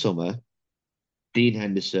 In the summer, Dean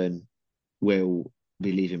Henderson will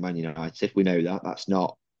be leaving Man United. We know that. That's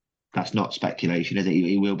not speculation, is it?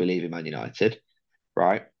 He will be leaving Man United,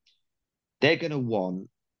 right? they're going to want,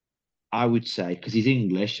 I would say, because he's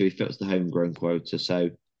English, so he fits the homegrown quota. So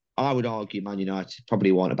I would argue Man United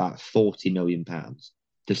probably want about £40 million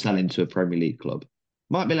to sell him to a Premier League club.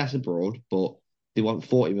 Might be less abroad, but they want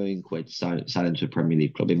 40 million quid to sell him to a Premier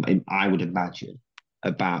League club. I would imagine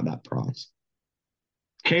about that price.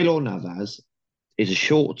 Keylor Navas is a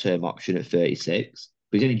short-term option at 36.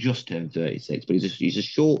 But he's only just turned 36, but he's a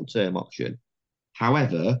short-term option.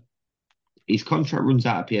 However, his contract runs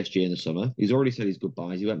out at PSG in the summer. He's already said his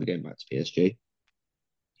goodbyes. He won't be going back to PSG.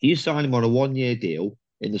 You sign him on a one-year deal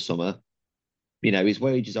in the summer. You know, his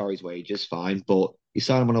wages are his wages, fine. But you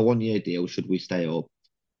sign him on a one-year deal, should we stay up?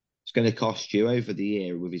 It's going to cost you over the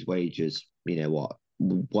year with his wages, you know what,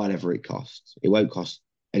 whatever it costs. It won't cost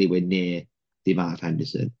anywhere near the amount of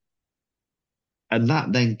Henderson. And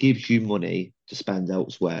that then gives you money to spend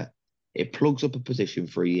elsewhere. It plugs up a position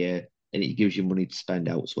for a year and it gives you money to spend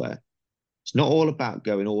elsewhere. It's not all about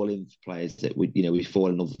going all in for players that we fall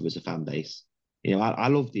in love with as a fan base. You know, I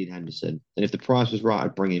love Dean Henderson, and if the price was right,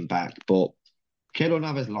 I'd bring him back. But Keylor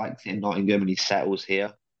Navas likes it in Nottingham and he settles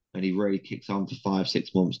here and he really kicks on for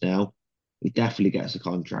 5-6 months now. He definitely gets a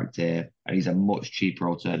contract here and he's a much cheaper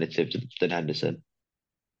alternative than Henderson.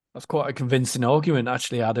 That's quite a convincing argument,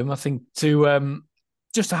 actually, Adam. I think to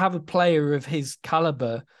just to have a player of his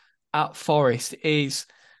caliber at Forest is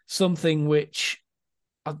something which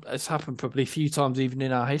has happened probably a few times even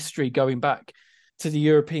in our history, going back to the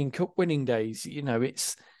European Cup winning days. You know,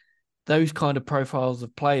 it's those kind of profiles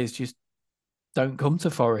of players just don't come to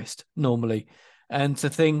Forest normally. And to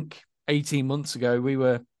think 18 months ago, we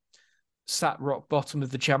were sat rock bottom of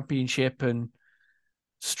the Championship and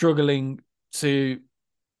struggling to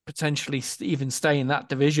potentially even stay in that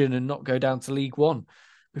division and not go down to League One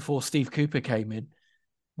before Steve Cooper came in.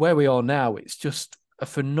 Where we are now, it's just a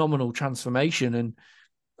phenomenal transformation,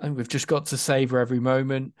 and we've just got to savour every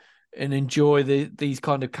moment and enjoy these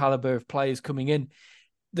kind of calibre of players coming in.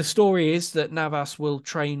 The story is that Navas will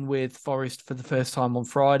train with Forest for the first time on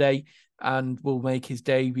Friday and will make his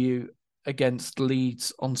debut against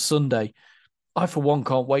Leeds on Sunday. I, for one,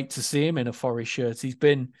 can't wait to see him in a Forest shirt. He's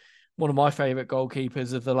been one of my favourite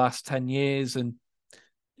goalkeepers of the last 10 years. And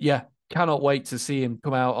yeah, cannot wait to see him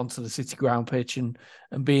come out onto the City Ground pitch and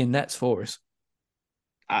be in nets for us.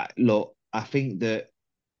 Look, I think that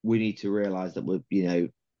we need to realise that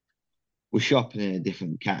we're shopping in a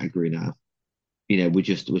different category now. You know,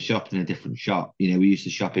 we're shopping in a different shop. You know, we used to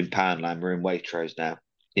shop in Poundland, we're in Waitrose now.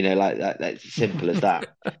 You know, like that. That's as simple as that.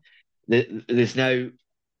 There's no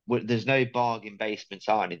bargain basement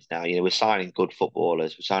signings now. You know, we're signing good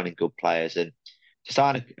footballers, we're signing good players, and to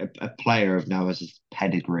sign a player of Navas'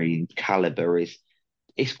 pedigree and caliber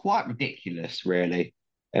it's quite ridiculous, really.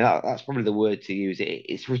 And that's probably the word to use.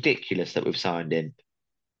 It's ridiculous that we've signed him.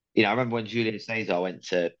 You know, I remember when Julian Cesar went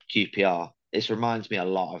to QPR. This reminds me a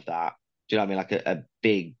lot of that. Do you know what I mean? Like a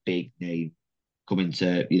big name coming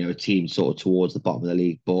to, you know, a team sort of towards the bottom of the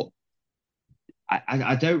league. But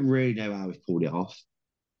I don't really know how we've pulled it off.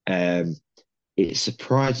 It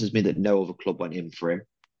surprises me that no other club went in for him.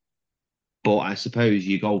 But I suppose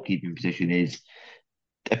your goalkeeping position is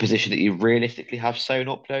a position that you realistically have sewn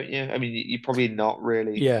up, don't you? I mean, you're probably not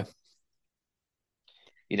really. Yeah.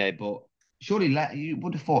 You know, but surely you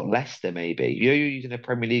would have thought Leicester maybe. You're using a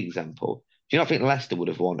Premier League example. Do you not think Leicester would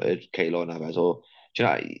have wanted Keylor Navas? Or do you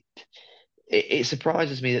know? It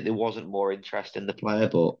surprises me that there wasn't more interest in the player,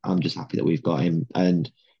 but I'm just happy that we've got him.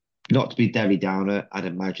 And not to be Debbie Downer, I'd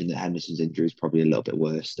imagine that Henderson's injury is probably a little bit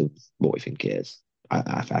worse than what we think it is.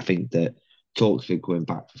 I think that talks of going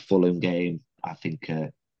back for Fulham game, I think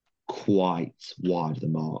quite wide of the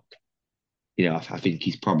mark. You know, I think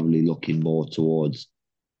he's probably looking more towards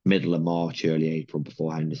middle of March, early April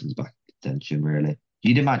before Henderson's back in contention, really.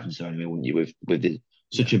 You'd imagine so anyway, wouldn't you, with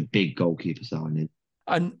such a big goalkeeper signing?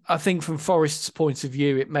 And I think from Forest's point of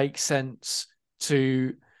view, it makes sense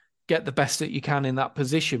to get the best that you can in that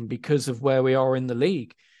position because of where we are in the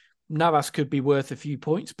league. Navas could be worth a few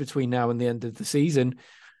points between now and the end of the season.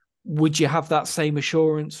 Would you have that same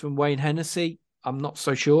assurance from Wayne Hennessy? I'm not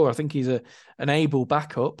so sure. I think he's an able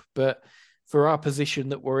backup, but for our position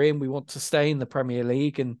that we're in, we want to stay in the Premier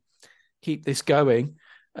League and keep this going.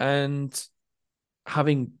 And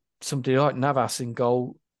having somebody like Navas in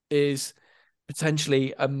goal is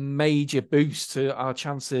potentially a major boost to our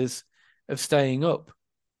chances of staying up.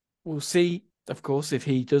 We'll see, of course, if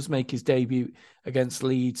he does make his debut against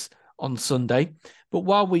Leeds on Sunday. But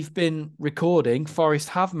while we've been recording, Forest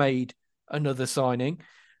have made another signing,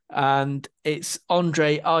 and it's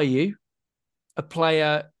Andre Ayew, a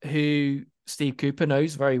player who Steve Cooper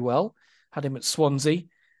knows very well, had him at Swansea.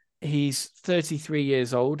 He's 33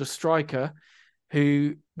 years old, a striker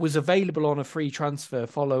who was available on a free transfer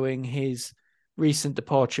following his recent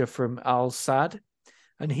departure from Al Sadd,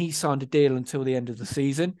 and he signed a deal until the end of the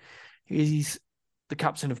season. He's the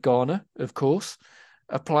captain of Ghana, of course,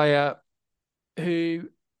 a player who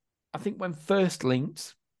I think when first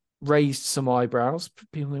linked raised some eyebrows.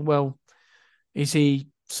 People think, well, is he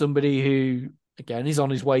somebody who, again, is on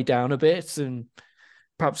his way down a bit and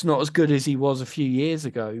perhaps not as good as he was a few years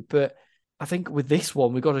ago? But I think with this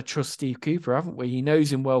one, we've got to trust Steve Cooper, haven't we? He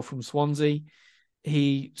knows him well from Swansea.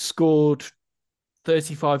 He scored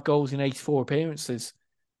 35 goals in 84 appearances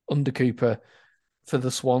under Cooper for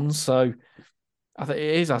the Swans. So I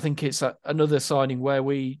think it's another signing where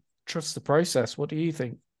we trust the process. What do you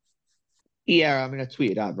think? Yeah, I mean, I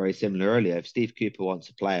tweeted out very similar earlier. If Steve Cooper wants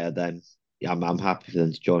a player, then yeah, I'm happy for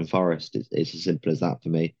them to join Forest. It's as simple as that for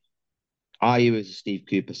me. Ayew is a Steve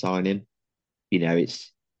Cooper signing.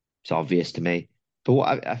 It's obvious to me. But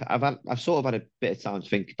what I've sort of had a bit of time to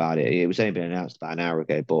think about it. It was only been announced about an hour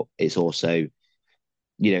ago, but it's also,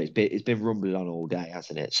 it's been rumbling on all day,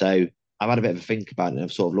 hasn't it? So I've had a bit of a think about it, and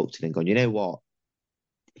I've sort of looked at it and gone, you know what?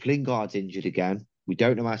 If Lingard's injured again, we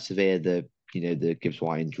don't know how severe the Gibbs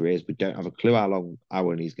White injury is. We don't have a clue how long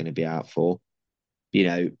he's going to be out for.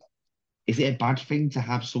 Is it a bad thing to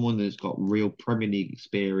have someone that's got real Premier League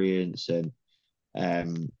experience and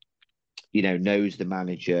knows the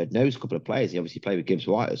manager, knows a couple of players? He obviously played with Gibbs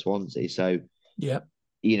White at Swansea. So yeah,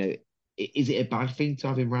 is it a bad thing to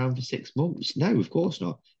have him around for 6 months? No, of course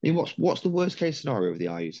not. I mean, what's the worst case scenario of the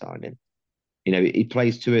Ayew signing? He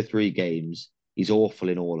plays 2 or 3 games. He's awful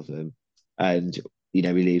in all of them, and he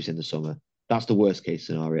leaves in the summer. That's the worst case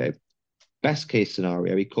scenario. Best case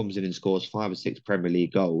scenario, he comes in and scores 5 or 6 Premier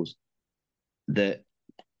League goals that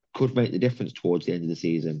could make the difference towards the end of the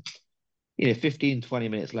season. 15, 20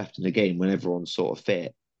 minutes left in the game when everyone's sort of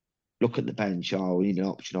fit. Look at the bench. Oh, we need an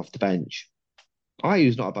option off the bench.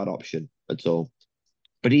 Ayew's not a bad option at all.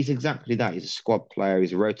 But he's exactly that. He's a squad player.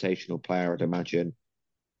 He's a rotational player, I'd imagine.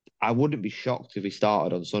 I wouldn't be shocked if he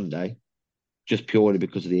started on Sunday, just purely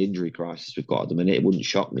because of the injury crisis we've got at the minute. It wouldn't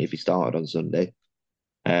shock me if he started on Sunday.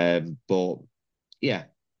 But yeah,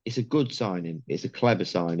 it's a good signing. It's a clever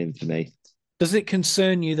signing for me. Does it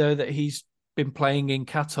concern you, though, that he's been playing in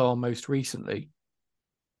Qatar most recently?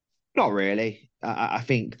 Not really. I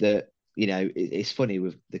think that, it's funny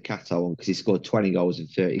with the Qatar one because he scored 20 goals in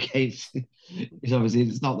 30 games.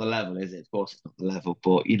 It's not the level, is it? Of course it's not the level,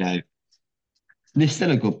 but, there's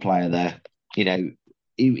still a good player there.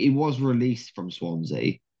 He was released from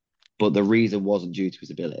Swansea, but the reason wasn't due to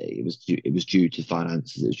his ability. It was due to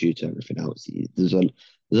finances. It was due to everything else. There's a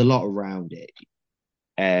lot around it.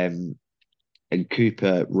 And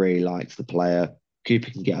Cooper really likes the player. Cooper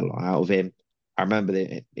can get a lot out of him. I remember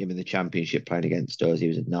him in the Championship playing against us. He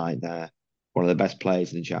was at 9 there. One of the best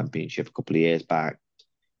players in the Championship a couple of years back.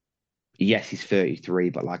 Yes, he's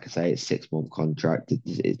 33, but like I say, it's a 6-month contract.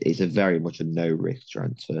 It's a very much a no-risk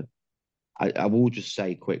transfer. I will just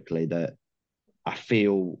say quickly that I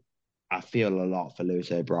feel a lot for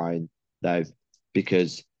Lewis O'Brien, though,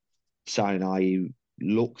 because signing Ayew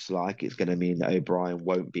looks like it's going to mean that O'Brien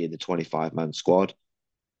won't be in the 25-man squad.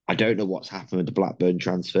 I don't know what's happened with the Blackburn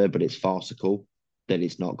transfer, but it's farcical that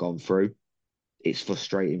it's not gone through. It's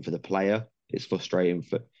frustrating for the player. It's frustrating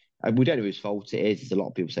for... And we don't know whose fault it is. There's a lot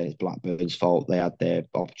of people saying it's Blackburn's fault. They had their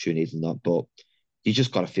opportunities and that, but you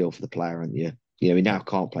just got to feel for the player, haven't you? He now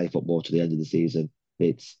can't play football to the end of the season.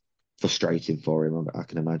 It's frustrating for him, I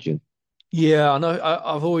can imagine. Yeah, I know.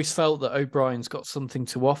 I've always felt that O'Brien's got something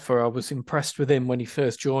to offer. I was impressed with him when he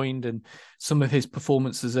first joined and some of his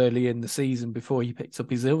performances early in the season before he picked up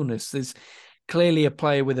his illness. There's clearly a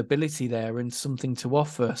player with ability there and something to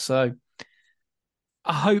offer. So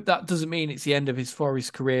I hope that doesn't mean it's the end of his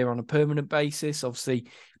Forest career on a permanent basis. Obviously,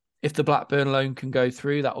 if the Blackburn loan can go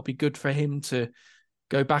through, that will be good for him to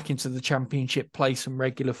go back into the Championship, play some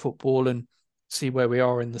regular football and see where we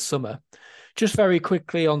are in the summer. Just very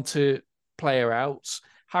quickly onto player outs.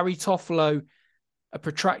 Harry Toffolo, a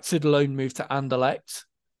protracted loan move to Anderlecht,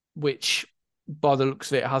 which by the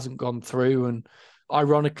looks of it hasn't gone through. And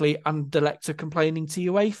ironically, Anderlecht are complaining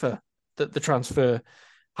to UEFA that the transfer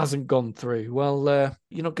hasn't gone through. Well,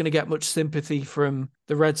 you're not going to get much sympathy from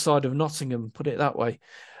the red side of Nottingham, put it that way.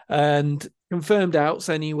 And confirmed outs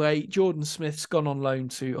anyway, Jordan Smith's gone on loan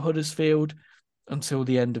to Huddersfield until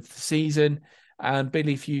the end of the season. And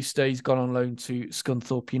Billy Fustay's gone on loan to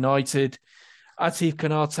Scunthorpe United. Atif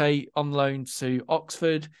Konate on loan to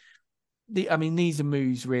Oxford. These are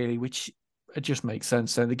moves really, which just make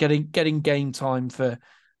sense. So they're getting game time for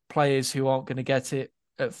players who aren't going to get it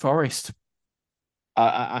at Forest.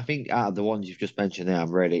 I think out of the ones you've just mentioned there,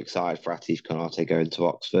 I'm really excited for Atif Konate going to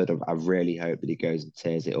Oxford. I really hope that he goes and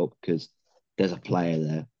tears it up because there's a player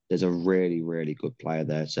there. There's a really, really good player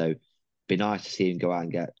there. So it'd be nice to see him go out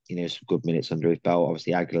and get, some good minutes under his belt.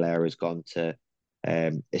 Obviously, Aguilera has gone to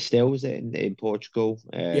Estoril, was it, in Portugal?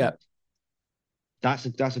 Yeah. That's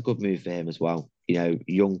a good move for him as well.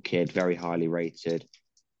 Young kid, very highly rated,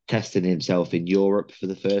 testing himself in Europe for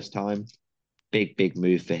the first time. Big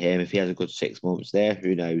move for him. If he has a good 6 months there,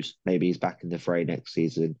 who knows? Maybe he's back in the fray next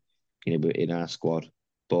season, in our squad.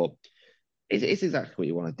 But it's exactly what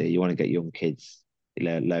you want to do. You want to get young kids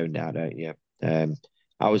loaned out, don't you?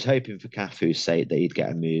 I was hoping for Cafu's sake that he'd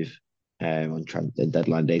get a move on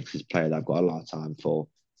deadline day because he's a player that I've got a lot of time for.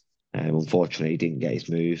 Unfortunately, he didn't get his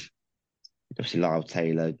move. Obviously, Lyle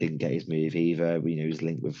Taylor didn't get his move either. He was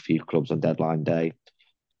linked with a few clubs on deadline day.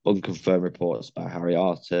 Unconfirmed reports about Harry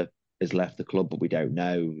Arter has left the club, but we don't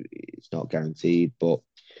know. It's not guaranteed. But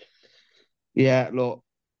yeah, look,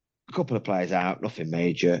 a couple of players out, nothing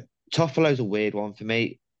major. Toffolo's a weird one for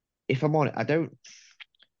me. If I'm honest,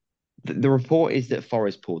 the report is that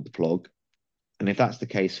Forest pulled the plug. And if that's the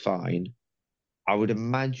case, fine. I would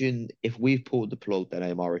imagine if we've pulled the plug, then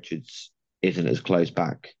Omar Richards isn't as close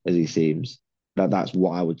back as he seems. That's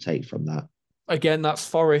what I would take from that. Again, that's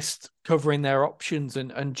Forest covering their options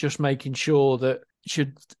and just making sure that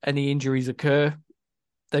should any injuries occur,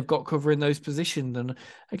 they've got cover in those positions. And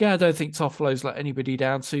again, I don't think Toffolo's let anybody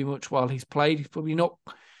down too much while he's played. He's probably not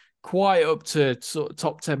quite up to sort of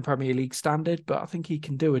top 10 Premier League standard, but I think he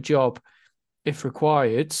can do a job if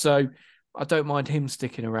required. So I don't mind him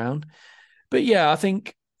sticking around. But yeah, I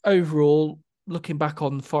think overall, looking back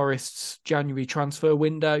on Forest's January transfer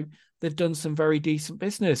window, they've done some very decent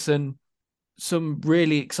business and some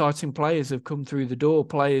really exciting players have come through the door,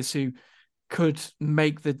 players who could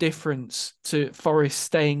make the difference to Forest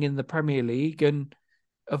staying in the Premier League and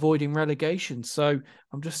avoiding relegation. So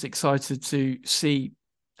I'm just excited to see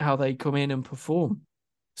how they come in and perform.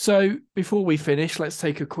 So before we finish, let's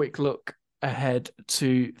take a quick look ahead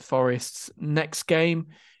to Forest's next game.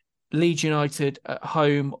 Leeds United at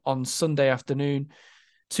home on Sunday afternoon,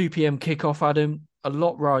 2 p.m. kickoff, Adam. A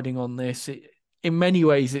lot riding on this. In many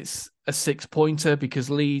ways, it's a 6-pointer because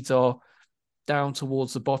Leeds are down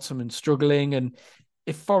towards the bottom and struggling. And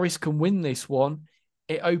if Forest can win this one,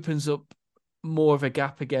 it opens up more of a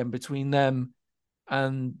gap again between them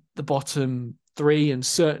and the bottom 3 and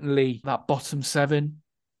certainly that bottom 7.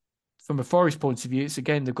 From a Forest point of view, it's a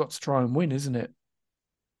game they've got to try and win, isn't it?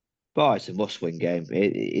 But it's a must-win game.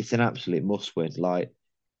 It's an absolute must-win. Like,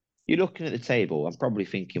 you're looking at the table, I'm probably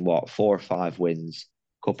thinking, 4 or 5 wins,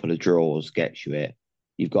 couple of draws gets you it.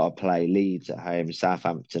 You've got to play Leeds at home,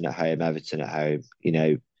 Southampton at home, Everton at home.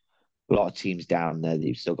 A lot of teams down there that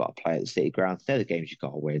you've still got to play at the City Ground. They're the games you've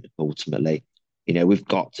got to win, ultimately. We've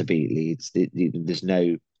got to beat Leeds. There's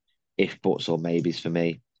no if, buts or maybes for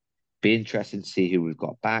me. Be interesting to see who we've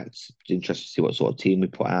got back. It's interesting to see what sort of team we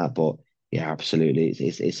put out. But yeah, absolutely.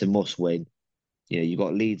 It's a must win. You've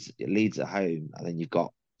got Leeds at home, and then you've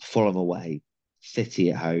got Fulham away,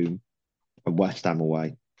 City at home, and West Ham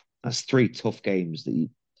away. That's 3 tough games that you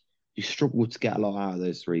struggle to get a lot out of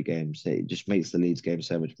those 3 games. It just makes the Leeds game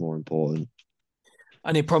so much more important.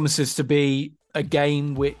 And it promises to be a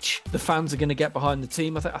game which the fans are going to get behind the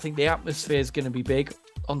team. I think the atmosphere is going to be big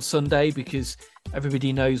on Sunday because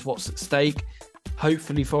everybody knows what's at stake.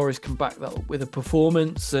 Hopefully Forest can back that up with a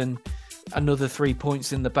performance and another 3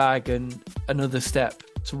 points in the bag and another step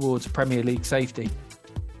towards Premier League safety.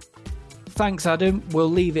 Thanks, Adam. We'll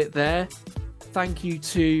leave it there. Thank you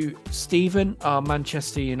to Stephen, our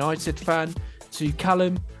Manchester United fan, to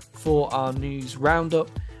Callum for our news roundup,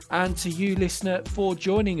 and to you, listener, for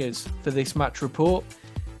joining us for this match report.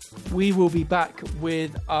 We will be back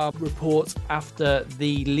with our report after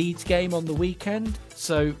the Leeds game on the weekend,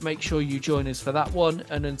 so make sure you join us for that one.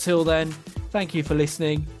 And until then, thank you for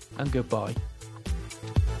listening and goodbye.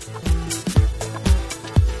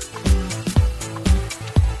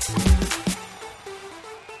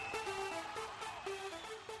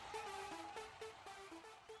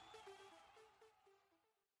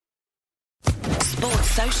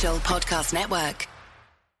 Social Podcast Network.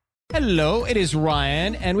 Hello, it is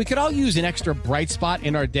Ryan, and we could all use an extra bright spot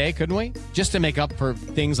in our day, couldn't we? Just to make up for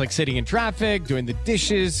things like sitting in traffic, doing the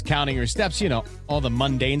dishes, counting your steps, all the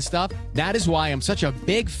mundane stuff. That is why I'm such a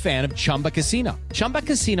big fan of Chumba Casino. Chumba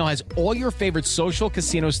Casino has all your favorite social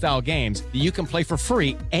casino-style games that you can play for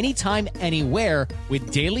free anytime, anywhere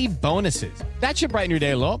with daily bonuses. That should brighten your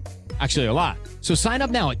day a little. Actually, a lot. So sign up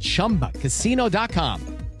now at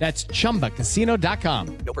ChumbaCasino.com. That's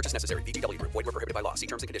ChumbaCasino.com. No purchase necessary. VGW Group. Void where prohibited by law. See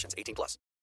terms and conditions. 18+.